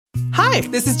Hi,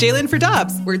 this is Jalen for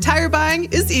Dobbs, where tire buying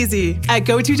is easy. At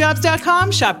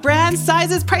GoToDobbs.com, shop brands,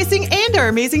 sizes, pricing, and our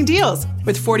amazing deals.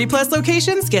 With 40-plus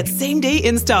locations, get same-day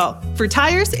install. For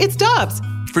tires, it's Dobbs.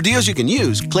 For deals you can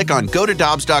use, click on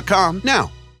GoToDobbs.com now.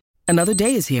 Another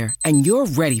day is here, and you're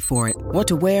ready for it. What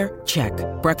to wear? Check.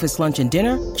 Breakfast, lunch, and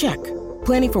dinner? Check.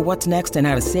 Planning for what's next and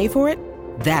how to save for it?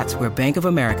 That's where Bank of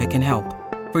America can help.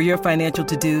 For your financial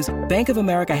to-dos, Bank of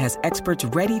America has experts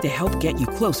ready to help get you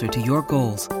closer to your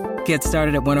goals. Get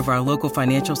started at one of our local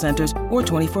financial centers or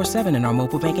 24/7 in our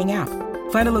mobile banking app.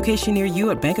 Find a location near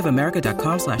you at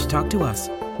bankofamerica.com/talktous.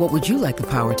 What would you like the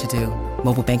power to do?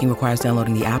 Mobile banking requires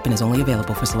downloading the app and is only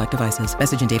available for select devices.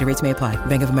 Message and data rates may apply.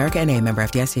 Bank of America N.A., member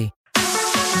FDIC.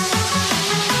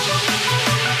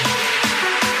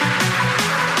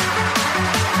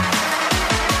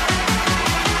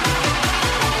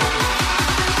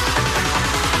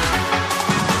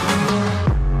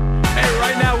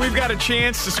 A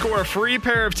chance to score a free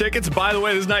pair of tickets. By the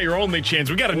way, this is not your only chance.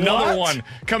 We got another one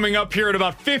coming up here in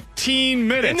about 15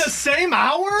 minutes. In the same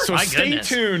hour? So stay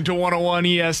tuned to 101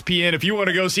 ESPN if you want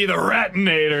to go see the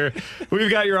Ratinator.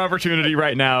 We've got your opportunity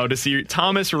right now to see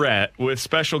Thomas Rhett with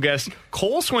special guest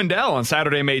Cole Swindell on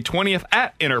Saturday, May 20th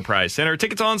at Enterprise Center.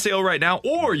 Tickets on sale right now,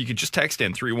 or you could just text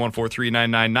in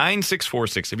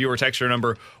 314-399-9646. If you were texter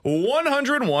number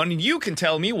 101, you can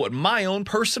tell me what my own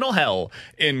personal hell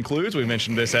includes. We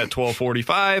mentioned this at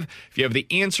 12:45. If you have the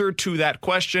answer to that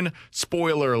question,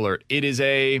 spoiler alert, it is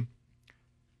a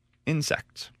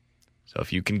insect. So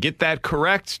if you can get that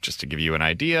correct, just to give you an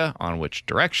idea on which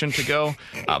direction to go,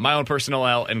 my own personal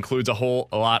hell includes a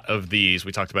lot of these.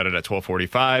 We talked about it at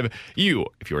 12:45. You,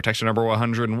 if you were texter number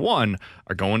 101,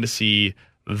 are going to see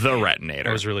the Retinator.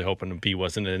 I was really hoping B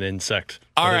wasn't an insect.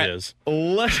 All right. It is.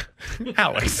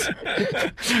 Alex.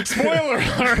 Spoiler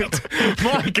alert.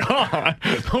 My God.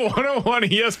 The 101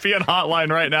 ESPN hotline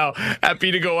right now.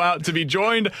 Happy to go out to be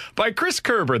joined by Chris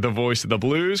Kerber, the voice of the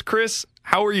Blues. Chris,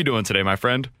 how are you doing today, my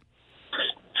friend?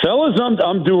 Fellas,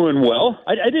 I'm doing well.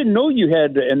 I didn't know you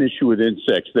had an issue with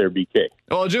insects there, BK.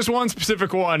 Well, just one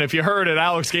specific one. If you heard it,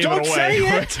 Alex gave Don't it away. Say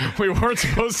it. We weren't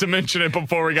supposed to mention it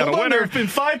before we got a winner. There have been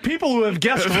 5 people who have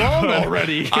guessed wrong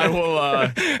already. I will.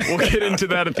 We'll get into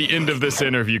that at the end of this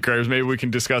interview, Curves. Maybe we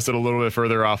can discuss it a little bit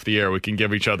further off the air. We can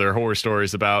give each other horror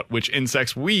stories about which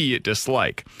insects we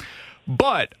dislike.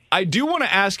 But I do want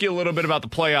to ask you a little bit about the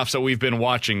playoffs that we've been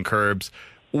watching, Curbs.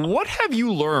 What have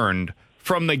you learned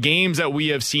from the games that we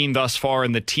have seen thus far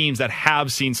and the teams that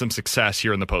have seen some success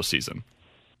here in the postseason?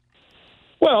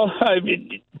 Well,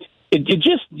 it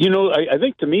just, I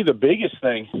think to me the biggest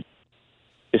thing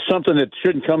is something that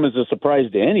shouldn't come as a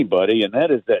surprise to anybody, and that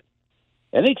is that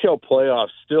NHL playoffs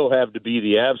still have to be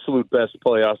the absolute best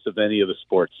playoffs of any of the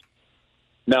sports.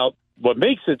 Now, what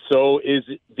makes it so is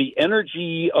the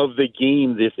energy of the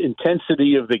game, the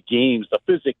intensity of the games, the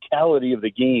physicality of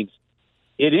the games.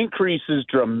 It increases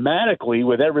dramatically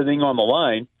with everything on the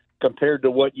line compared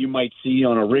to what you might see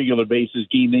on a regular basis,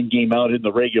 game in, game out in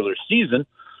the regular season,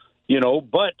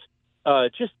 but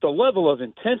just the level of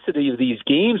intensity of these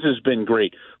games has been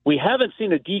great. We haven't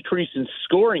seen a decrease in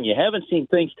scoring. You haven't seen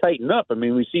things tighten up. I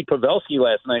mean, we see Pavelski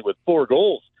last night with 4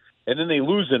 goals, and then they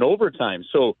lose in overtime.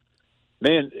 So,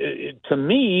 man, to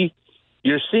me,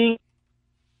 you're seeing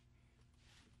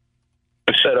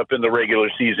the setup in the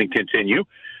regular season continue.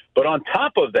 But on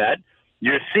top of that,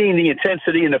 you're seeing the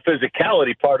intensity and the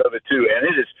physicality part of it, too. And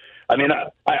it is, I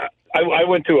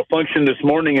went to a function this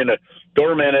morning, and a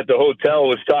doorman at the hotel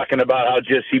was talking about how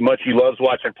much he loves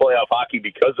watching playoff hockey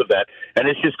because of that. And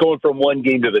it's just going from one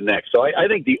game to the next. So I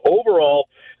think the overall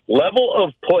level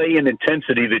of play and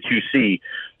intensity that you see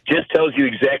just tells you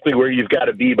exactly where you've got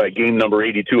to be by game number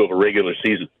 82 of a regular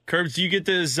season. Curbs, do you get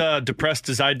as depressed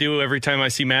as I do every time I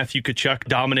see Matthew Tkachuk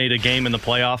dominate a game in the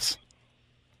playoffs?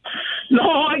 No,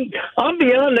 I'm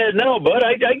beyond that now, bud.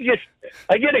 I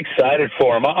get excited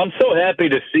for him. I'm so happy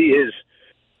to see his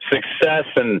success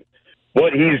and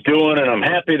what he's doing, and I'm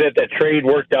happy that trade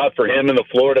worked out for him and the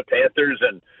Florida Panthers.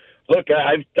 And look,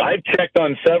 I've checked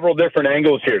on several different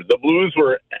angles here. The Blues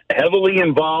were heavily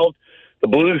involved. The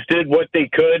Blues did what they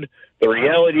could. The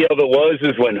reality of it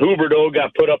is when Huberdeau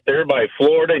got put up there by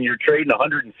Florida, and you're trading a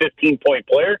 115-point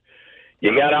player,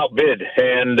 you got outbid.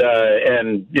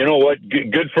 And you know what?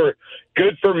 Good for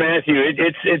Matthew.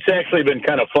 It's actually been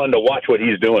kind of fun to watch what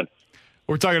he's doing.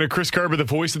 We're talking to Chris Kerber, the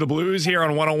voice of the Blues, here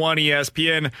on 101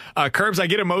 ESPN. Curbs, I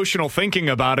get emotional thinking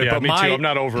about it. Yeah, but me too. I'm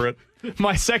not over it.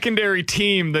 My secondary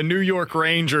team, the New York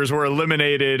Rangers, were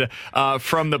eliminated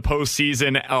from the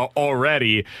postseason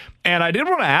already. And I did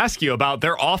want to ask you about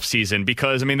their offseason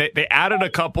because, I mean, they added a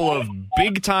couple of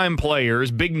big-time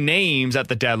players, big names at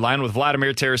the deadline with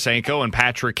Vladimir Tarasenko and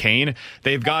Patrick Kane.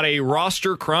 They've got a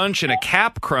roster crunch and a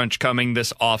cap crunch coming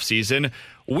this offseason.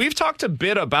 We've talked a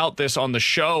bit about this on the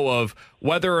show of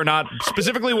whether or not,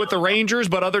 specifically with the Rangers,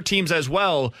 but other teams as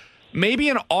well, maybe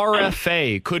an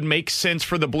RFA could make sense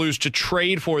for the Blues to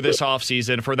trade for this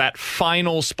offseason for that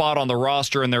final spot on the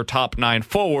roster in their top 9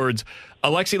 forwards.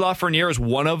 Alexis Lafreniere is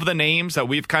one of the names that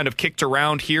we've kind of kicked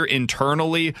around here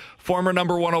internally. Former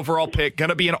number 1 overall pick, going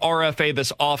to be an RFA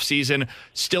this offseason,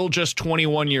 still just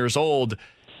 21 years old.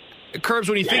 Kerbs,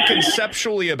 when you think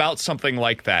conceptually about something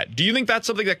like that, do you think that's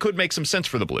something that could make some sense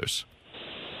for the Blues?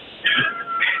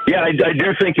 Yeah, I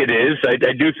do think it is.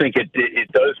 I do think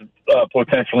it does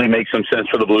potentially make some sense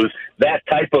for the Blues. That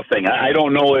type of thing. I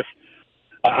don't know if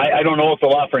the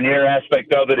Lafreniere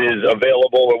aspect of it is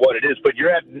available or what it is, but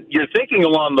you're thinking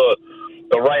along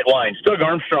the right lines. Doug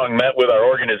Armstrong met with our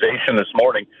organization this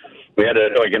morning. We had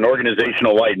an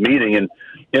organizational-wide meeting, and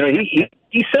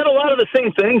he said a lot of the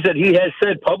same things that he has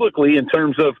said publicly in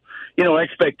terms of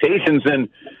expectations and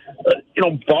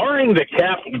barring the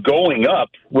cap going up,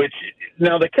 which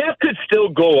now the cap could still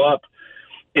go up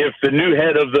if the new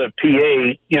head of the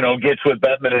PA, gets with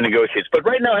Bettman and negotiates. But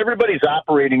right now, everybody's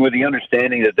operating with the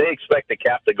understanding that they expect the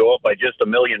cap to go up by just $1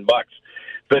 million.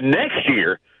 The next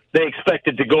year, they expect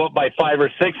it to go up by 5 or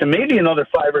 6, and maybe another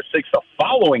 5 or 6 the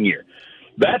following year.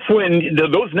 That's when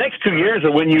those next 2 years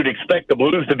are when you'd expect the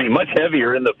Blues to be much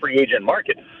heavier in the free agent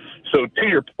market. So to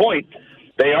your point,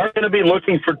 they are going to be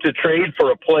looking to trade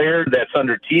for a player that's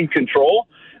under team control,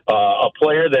 a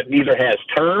player that neither has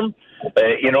term,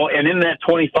 and in that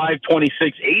 25,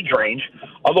 26 age range.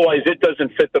 Otherwise, it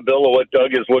doesn't fit the bill of what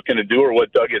Doug is looking to do or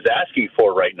what Doug is asking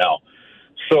for right now.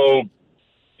 So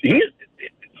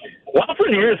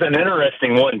Lafreniere is an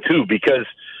interesting one, too, because,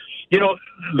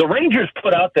 the Rangers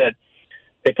put out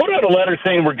a letter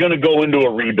saying we're going to go into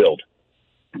a rebuild.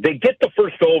 They get the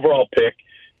first overall pick.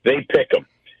 They pick them.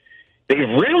 They've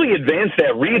really advanced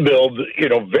that rebuild,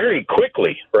 very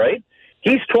quickly, right?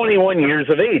 He's 21 years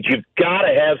of age. You've got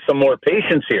to have some more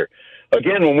patience here.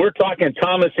 Again, when we're talking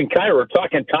Thomas and Kyrou, we're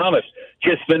talking Thomas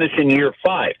just finishing year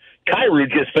 5.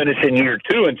 Kyrou just finishing year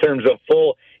 2 in terms of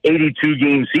full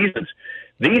 82-game seasons.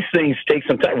 These things take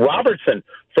some time. Robertson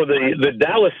for the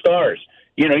Dallas Stars,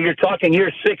 you're talking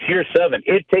year 6, year 7.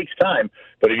 It takes time.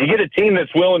 But if you get a team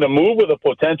that's willing to move with a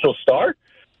potential star,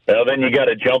 well, then you got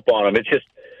to jump on them.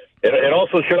 It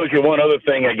also shows you one other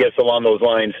thing, I guess, along those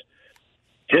lines.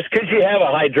 Just because you have a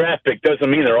high draft pick doesn't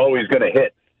mean they're always going to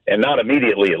hit, and not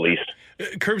immediately at least.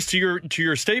 Kerbs, to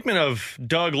your statement of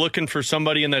Doug looking for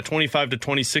somebody in that 25 to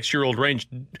 26-year-old range,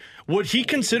 would he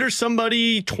consider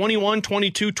somebody 21,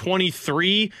 22,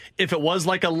 23 if it was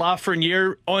like a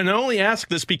Lafreniere? Oh, and I only ask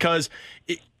this because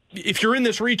if you're in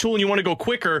this retool and you want to go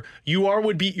quicker, you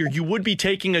would be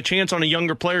taking a chance on a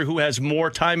younger player who has more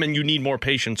time and you need more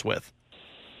patience with.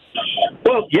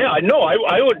 Well, yeah, no,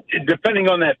 I would, depending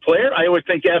on that player, I would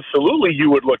think absolutely you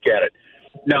would look at it.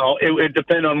 Now, it would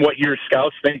depend on what your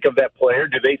scouts think of that player.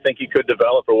 Do they think he could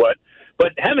develop or what?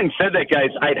 But having said that, guys,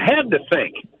 I'd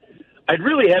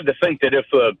really have to think that if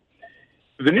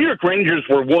the New York Rangers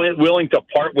were willing to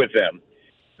part with them,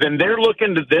 then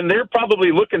they're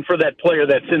probably looking for that player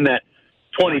that's in that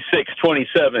 26,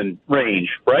 27 range,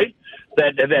 right?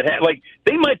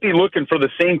 They might be looking for the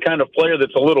same kind of player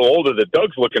that's a little older that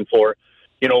Doug's looking for,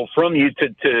 from you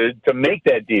to make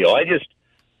that deal. I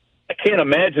can't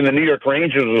imagine the New York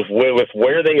Rangers with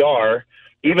where they are,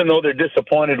 even though they're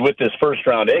disappointed with this first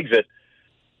round exit.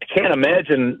 I can't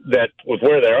imagine that with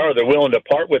where they are, they're willing to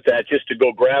part with that just to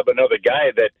go grab another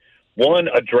guy that, one,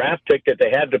 a draft pick that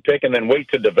they had to pick and then wait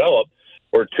to develop,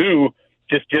 or two,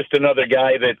 just another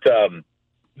guy that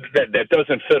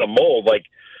doesn't fit a mold. Like,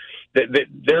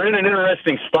 they're in an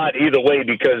interesting spot either way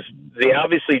because they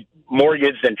obviously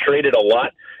mortgaged and traded a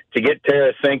lot to get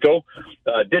Tarasenko.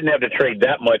 Didn't have to trade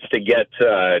that much to get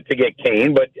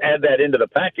Kane, but add that into the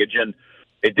package, and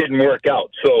it didn't work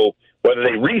out. So whether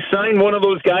they re-sign one of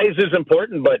those guys is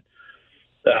important, but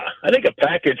I think a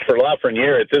package for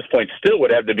Lafreniere at this point still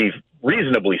would have to be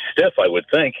reasonably stiff, I would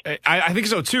think. I think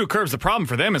so, too. Kerbs, the problem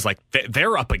for them is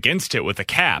they're up against it with the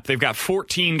cap. They've got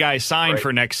 14 guys signed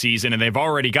for next season, and they've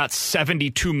already got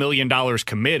 $72 million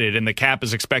committed, and the cap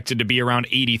is expected to be around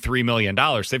 $83 million.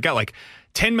 They've got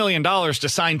 $10 million to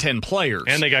sign 10 players.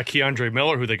 And they got Keandre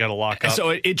Miller, who they got to lock up. So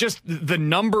it just, the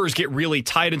numbers get really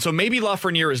tight, and so maybe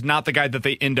Lafreniere is not the guy that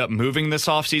they end up moving this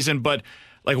offseason, but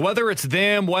whether it's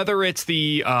them, whether it's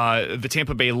the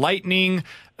Tampa Bay Lightning,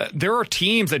 there are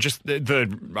teams that just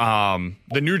the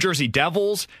New Jersey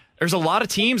Devils. There's a lot of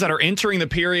teams that are entering the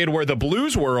period where the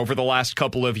Blues were over the last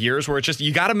couple of years, where it's just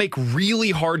you got to make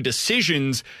really hard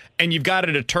decisions, and you've got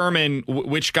to determine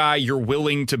which guy you're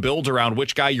willing to build around,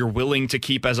 which guy you're willing to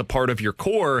keep as a part of your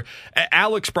core.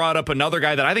 Alex brought up another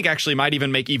guy that I think actually might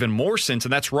even make even more sense,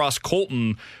 and that's Ross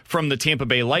Colton from the Tampa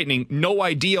Bay Lightning. No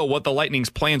idea what the Lightning's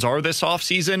plans are this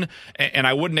offseason, and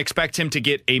I wouldn't expect him to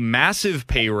get a massive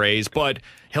pay raise, but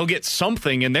he'll get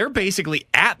something, and they're basically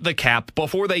at the cap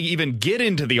before they even get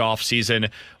into the offseason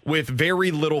with very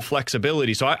little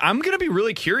flexibility. So I'm going to be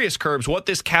really curious, Kerbs, what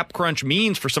this cap crunch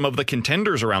means for some of the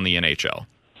contenders around the NHL.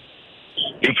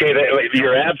 BK,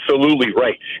 you're absolutely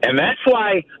right. And that's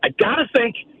why I got to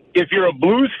think if you're a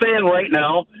Blues fan right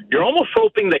now, you're almost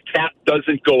hoping the cap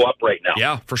doesn't go up right now.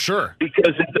 Yeah, for sure.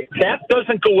 Because if the cap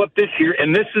doesn't go up this year,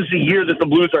 and this is the year that the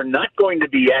Blues are not going to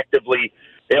be actively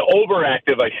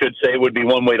overactive, I should say, would be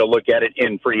one way to look at it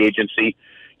in free agency.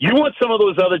 You want some of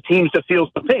those other teams to feel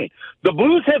the pain. The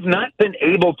Blues have not been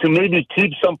able to maybe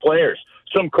keep some players,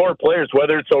 some core players,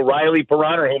 whether it's O'Reilly,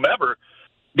 Perron, or whomever,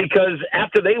 because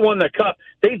after they won the Cup,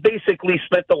 they basically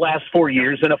spent the last 4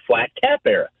 years in a flat cap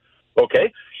era.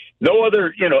 Okay? No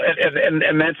other,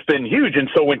 and that's been huge. And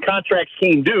so when contracts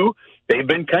came due, they've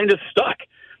been kind of stuck.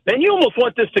 Then you almost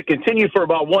want this to continue for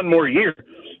about one more year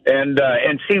and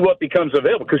see what becomes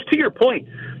available. Because to your point,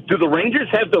 do the Rangers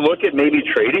have to look at maybe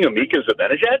trading Mika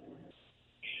Zibanejad?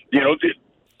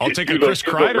 I'll take a Chris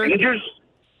Kreider. Rangers?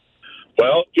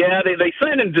 Well, yeah, they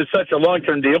signed him to such a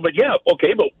long-term deal, but yeah,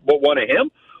 okay, but one of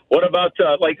him? What about,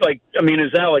 as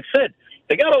Alex said,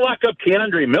 they got to lock up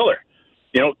Keandre Miller.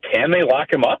 Can they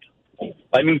lock him up?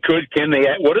 I mean,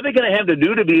 what are they going to have to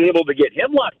do to be able to get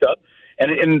him locked up?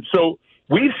 And so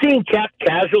we've seen cap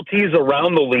casualties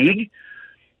around the league.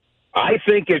 I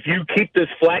think if you keep this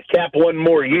flat cap one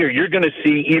more year, you're going to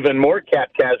see even more cap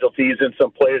casualties and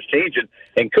some players changing,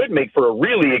 and could make for a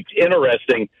really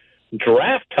interesting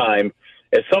draft time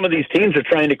as some of these teams are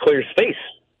trying to clear space.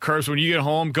 Kerbs, when you get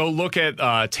home, go look at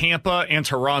Tampa and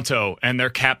Toronto and their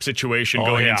cap situation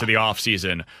going into the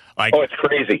offseason. It's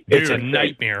crazy. It's a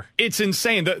nightmare. It's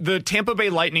insane. The Tampa Bay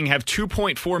Lightning have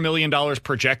 $2.4 million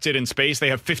projected in space. They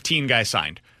have 15 guys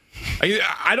signed.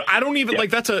 I don't even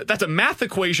that's a math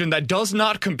equation that does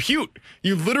not compute.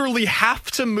 You literally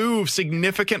have to move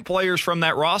significant players from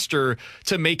that roster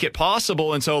to make it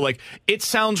possible. And so it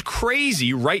sounds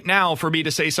crazy right now for me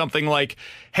to say something like,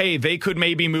 hey, they could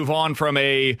maybe move on from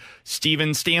a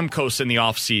Steven Stamkos in the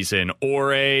offseason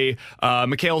or a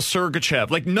Mikhail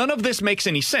Sergachev. None of this makes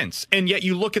any sense. And yet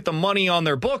you look at the money on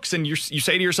their books and you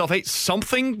say to yourself, hey,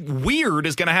 something weird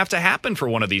is going to have to happen for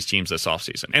one of these teams this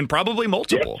offseason, and probably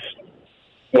multiple. Yes.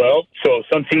 Well, so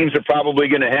some teams are probably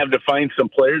going to have to find some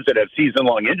players that have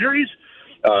season-long injuries.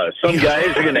 Some guys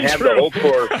are going to have to hope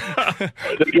for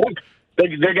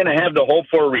they're going to have to hope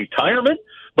for retirement.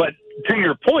 But to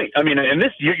your point, I mean, and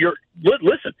this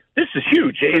listen, this is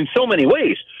huge in so many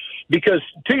ways, because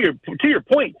to your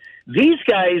point, these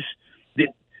guys,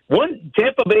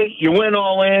 Tampa Bay, you went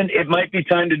all in. It might be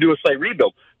time to do a slight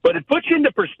rebuild, but it puts you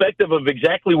into perspective of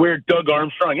exactly where Doug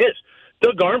Armstrong is.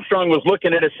 Doug Armstrong was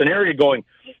looking at a scenario going,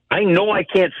 I know I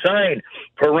can't sign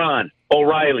Perron,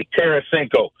 O'Reilly,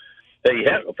 Tarasenko.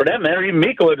 For that matter, even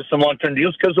Mikko had some long-term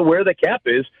deals because of where the cap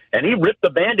is, and he ripped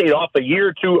the Band-Aid off a year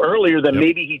or two earlier than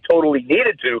maybe he totally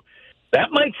needed to.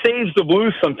 That might save the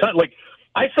Blues some time.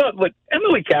 I saw,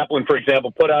 Emily Kaplan, for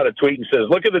example, put out a tweet and says,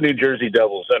 look at the New Jersey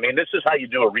Devils. I mean, this is how you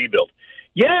do a rebuild.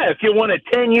 Yeah, if you want a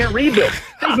 10-year rebuild.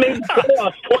 They've made the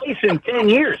playoffs twice in 10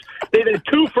 years. They've had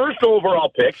 2 first overall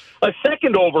picks, a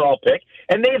second overall pick,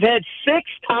 and they've had 6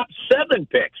 top 7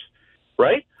 picks,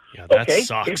 right? Yeah, that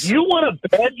sucks. If you want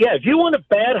a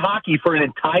bad hockey for an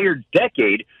entire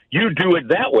decade, you do it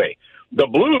that way. The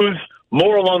Blues,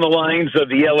 more along the lines of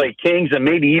the LA Kings and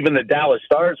maybe even the Dallas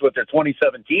Stars with their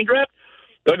 2017 draft,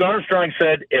 Doug Armstrong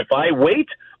said, if I wait,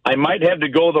 I might have to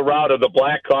go the route of the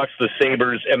Blackhawks, the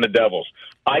Sabres, and the Devils.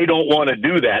 I don't want to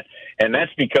do that, and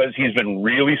that's because he's been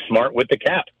really smart with the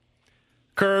cap.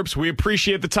 Kerbs, we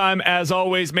appreciate the time as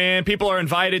always, man. People are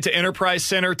invited to Enterprise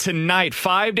Center tonight,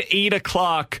 5 to 8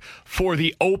 o'clock for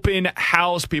the open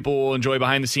house. People will enjoy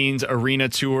behind-the-scenes arena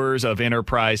tours of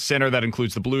Enterprise Center. That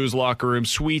includes the Blues locker room,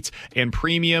 suites, and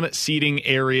premium seating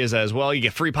areas as well. You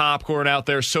get free popcorn out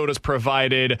there, sodas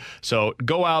provided. So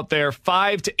go out there,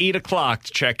 5 to 8 o'clock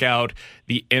to check out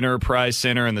the Enterprise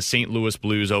Center and the St. Louis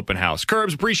Blues open house.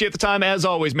 Kerbs, appreciate the time as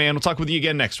always, man. We'll talk with you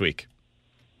again next week.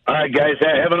 All right, guys.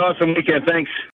 Have an awesome weekend. Thanks.